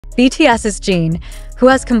BTS's Jin, who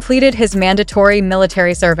has completed his mandatory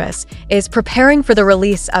military service, is preparing for the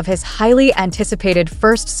release of his highly anticipated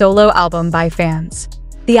first solo album by fans.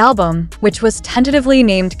 The album, which was tentatively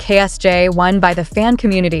named KSJ1 by the fan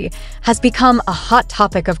community, has become a hot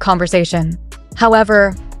topic of conversation.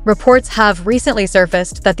 However, reports have recently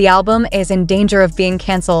surfaced that the album is in danger of being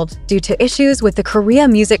cancelled due to issues with the Korea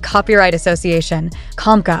Music Copyright Association,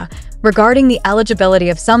 KOMCA, regarding the eligibility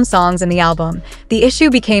of some songs in the album. The issue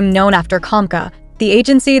became known after KOMCA, the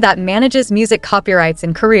agency that manages music copyrights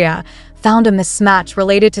in Korea, found a mismatch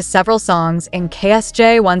related to several songs in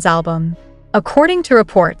KSJ1's album. According to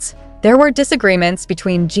reports, there were disagreements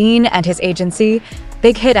between Jin and his agency,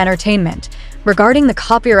 Bighit Entertainment, regarding the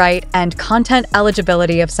copyright and content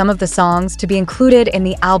eligibility of some of the songs to be included in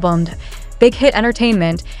the album. Bighit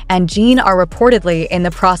Entertainment and Jin are reportedly in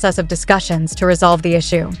the process of discussions to resolve the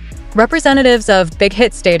issue. Representatives of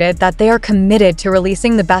Bighit stated that they are committed to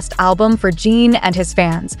releasing the best album for Jin and his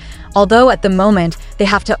fans, although at the moment they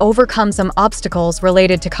have to overcome some obstacles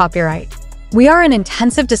related to copyright. We are in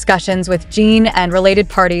intensive discussions with Jin and related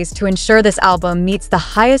parties to ensure this album meets the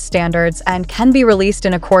highest standards and can be released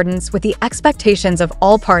in accordance with the expectations of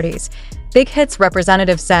all parties, Bighit's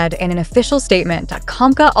representative said in an official statement that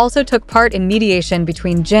KOMCA also took part in mediation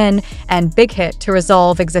between Jin and Bighit to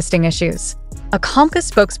resolve existing issues. A KOMCA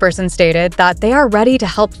spokesperson stated that they are ready to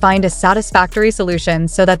help find a satisfactory solution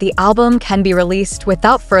so that the album can be released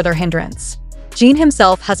without further hindrance. Jin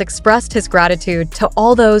himself has expressed his gratitude to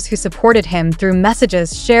all those who supported him through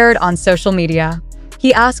messages shared on social media.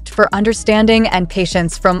 He asked for understanding and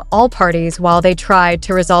patience from all parties while they tried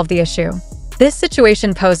to resolve the issue. This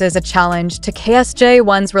situation poses a challenge to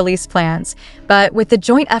KSJ1's release plans, but with the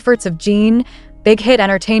joint efforts of Jin, Bighit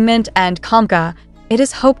Entertainment, and KOMCA, it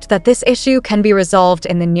is hoped that this issue can be resolved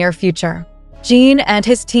in the near future. Jin and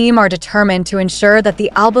his team are determined to ensure that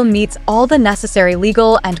the album meets all the necessary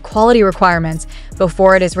legal and quality requirements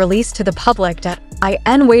before it is released to the public.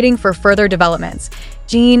 Waiting for further developments,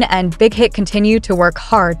 Jin and Bighit continue to work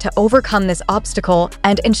hard to overcome this obstacle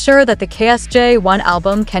and ensure that the KSJ1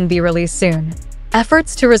 album can be released soon.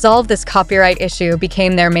 Efforts to resolve this copyright issue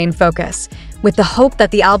became their main focus, with the hope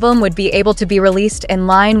that the album would be able to be released in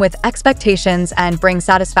line with expectations and bring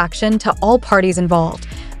satisfaction to all parties involved.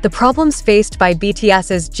 The problems faced by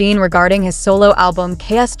BTS's Jin regarding his solo album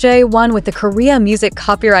KSJ1 with the Korea Music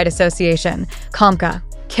Copyright Association, KOMCA,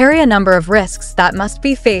 carry a number of risks that must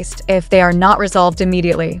be faced if they are not resolved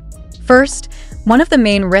immediately. First, one of the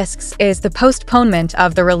main risks is the postponement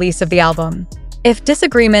of the release of the album. If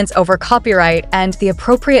disagreements over copyright and the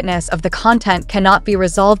appropriateness of the content cannot be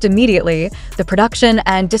resolved immediately, the production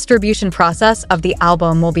and distribution process of the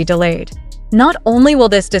album will be delayed. Not only will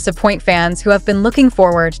this disappoint fans who have been looking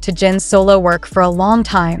forward to Jin's solo work for a long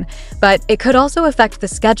time, but it could also affect the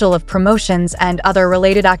schedule of promotions and other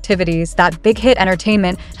related activities that Bighit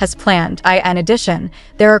Entertainment has planned. In addition,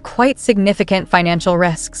 there are quite significant financial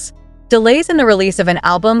risks. Delays in the release of an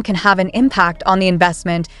album can have an impact on the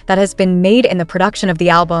investment that has been made in the production of the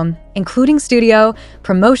album, including studio,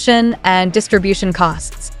 promotion, and distribution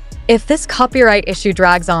costs. If this copyright issue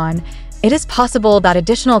drags on, it is possible that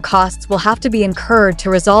additional costs will have to be incurred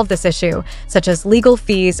to resolve this issue, such as legal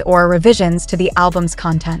fees or revisions to the album's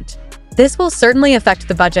content. This will certainly affect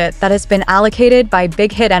the budget that has been allocated by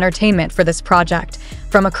Bighit Entertainment for this project.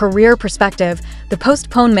 From a career perspective, the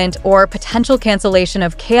postponement or potential cancellation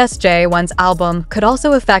of KSJ1's album could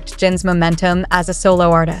also affect Jin's momentum as a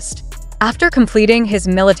solo artist. After completing his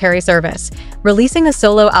military service, releasing a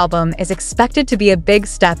solo album is expected to be a big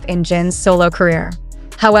step in Jin's solo career.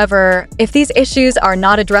 However, if these issues are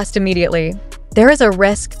not addressed immediately, there is a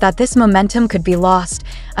risk that this momentum could be lost,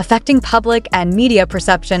 affecting public and media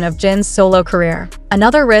perception of Jin's solo career.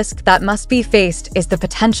 Another risk that must be faced is the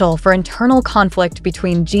potential for internal conflict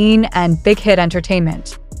between Jin and Bighit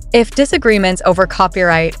Entertainment. If disagreements over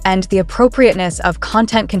copyright and the appropriateness of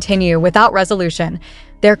content continue without resolution,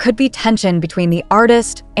 there could be tension between the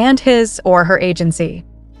artist and his or her agency.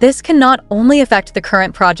 This can not only affect the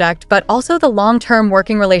current project but also the long-term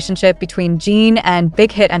working relationship between Jin and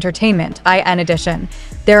Bighit Entertainment. In addition,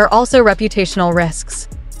 there are also reputational risks.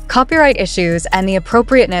 Copyright issues and the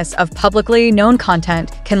appropriateness of publicly known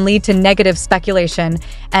content can lead to negative speculation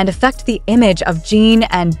and affect the image of Jin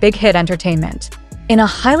and Bighit Entertainment. In a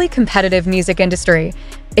highly competitive music industry,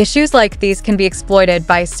 issues like these can be exploited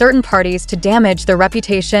by certain parties to damage the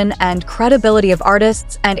reputation and credibility of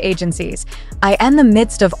artists and agencies. In the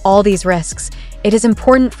midst of all these risks, it is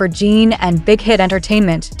important for Jin and Bighit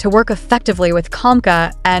Entertainment to work effectively with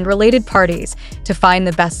KOMCA and related parties to find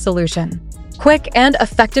the best solution. Quick and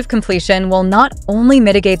effective completion will not only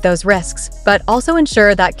mitigate those risks, but also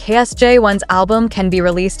ensure that KSJ1's album can be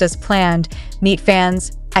released as planned, meet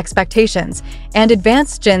fans' expectations, and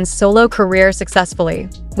advance Jin's solo career successfully.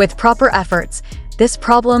 With proper efforts, this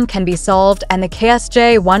problem can be solved, and the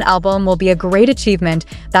KSJ1 album will be a great achievement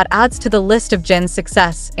that adds to the list of Jin's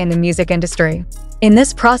success in the music industry. In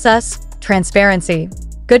this process, transparency,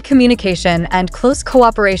 good communication, and close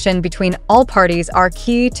cooperation between all parties are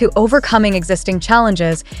key to overcoming existing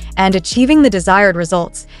challenges and achieving the desired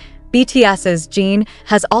results. BTS's Jin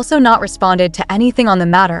has also not responded to anything on the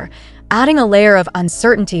matter, adding a layer of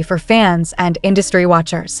uncertainty for fans and industry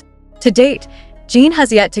watchers. To date, Jin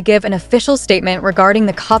has yet to give an official statement regarding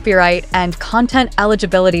the copyright and content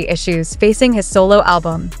eligibility issues facing his solo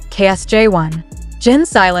album, KSJ1. Jin's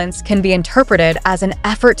silence can be interpreted as an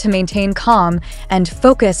effort to maintain calm and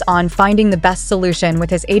focus on finding the best solution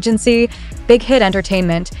with his agency, Bighit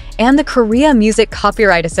Entertainment, and the Korea Music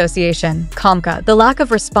Copyright Association, KOMCA. The lack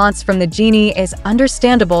of response from the genie is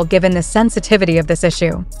understandable given the sensitivity of this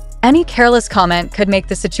issue. Any careless comment could make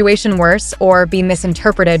the situation worse or be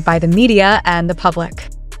misinterpreted by the media and the public.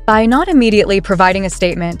 By not immediately providing a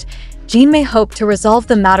statement, Jin may hope to resolve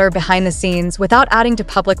the matter behind the scenes without adding to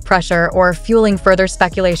public pressure or fueling further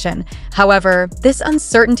speculation. However, this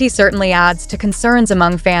uncertainty certainly adds to concerns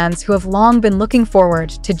among fans who have long been looking forward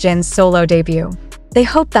to Jin's solo debut. They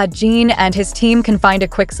hope that Jin and his team can find a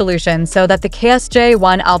quick solution so that the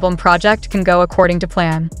KSJ1 album project can go according to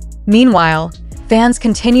plan. Meanwhile, fans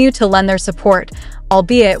continue to lend their support,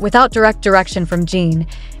 albeit without direct direction from Jin,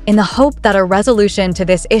 in the hope that a resolution to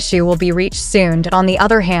this issue will be reached soon. On the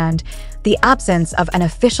other hand, the absence of an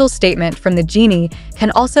official statement from the genie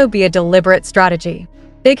can also be a deliberate strategy.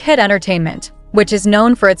 Bighit Entertainment, which is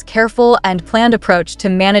known for its careful and planned approach to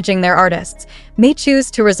managing their artists, may choose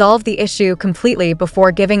to resolve the issue completely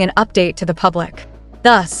before giving an update to the public.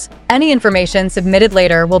 Thus, any information submitted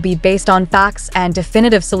later will be based on facts and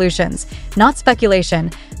definitive solutions, not speculation.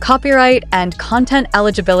 Copyright and content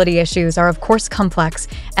eligibility issues are of course complex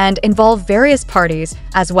and involve various parties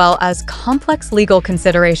as well as complex legal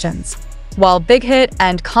considerations. While Bighit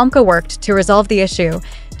and KOMCA worked to resolve the issue,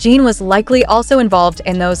 Jin was likely also involved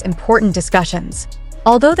in those important discussions.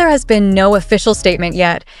 Although there has been no official statement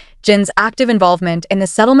yet, Jin's active involvement in the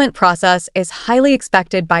settlement process is highly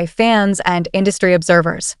expected by fans and industry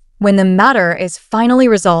observers. When the matter is finally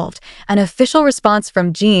resolved, an official response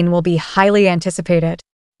from Jin will be highly anticipated.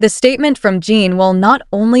 The statement from Jin will not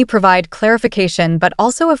only provide clarification but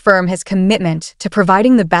also affirm his commitment to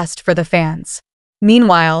providing the best for the fans.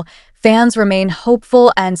 Meanwhile, fans remain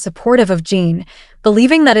hopeful and supportive of Jin,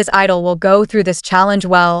 believing that his idol will go through this challenge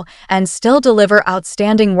well and still deliver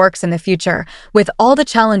outstanding works in the future. With all the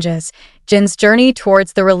challenges, Jin's journey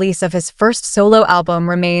towards the release of his first solo album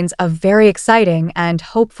remains a very exciting and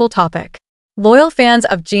hopeful topic. Loyal fans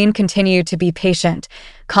of Jin continue to be patient,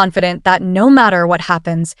 confident that no matter what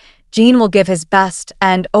happens, Jin will give his best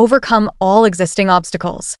and overcome all existing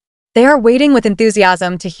obstacles. They are waiting with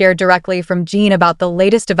enthusiasm to hear directly from Jin about the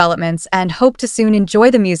latest developments and hope to soon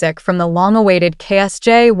enjoy the music from the long-awaited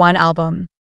KSJ1 album.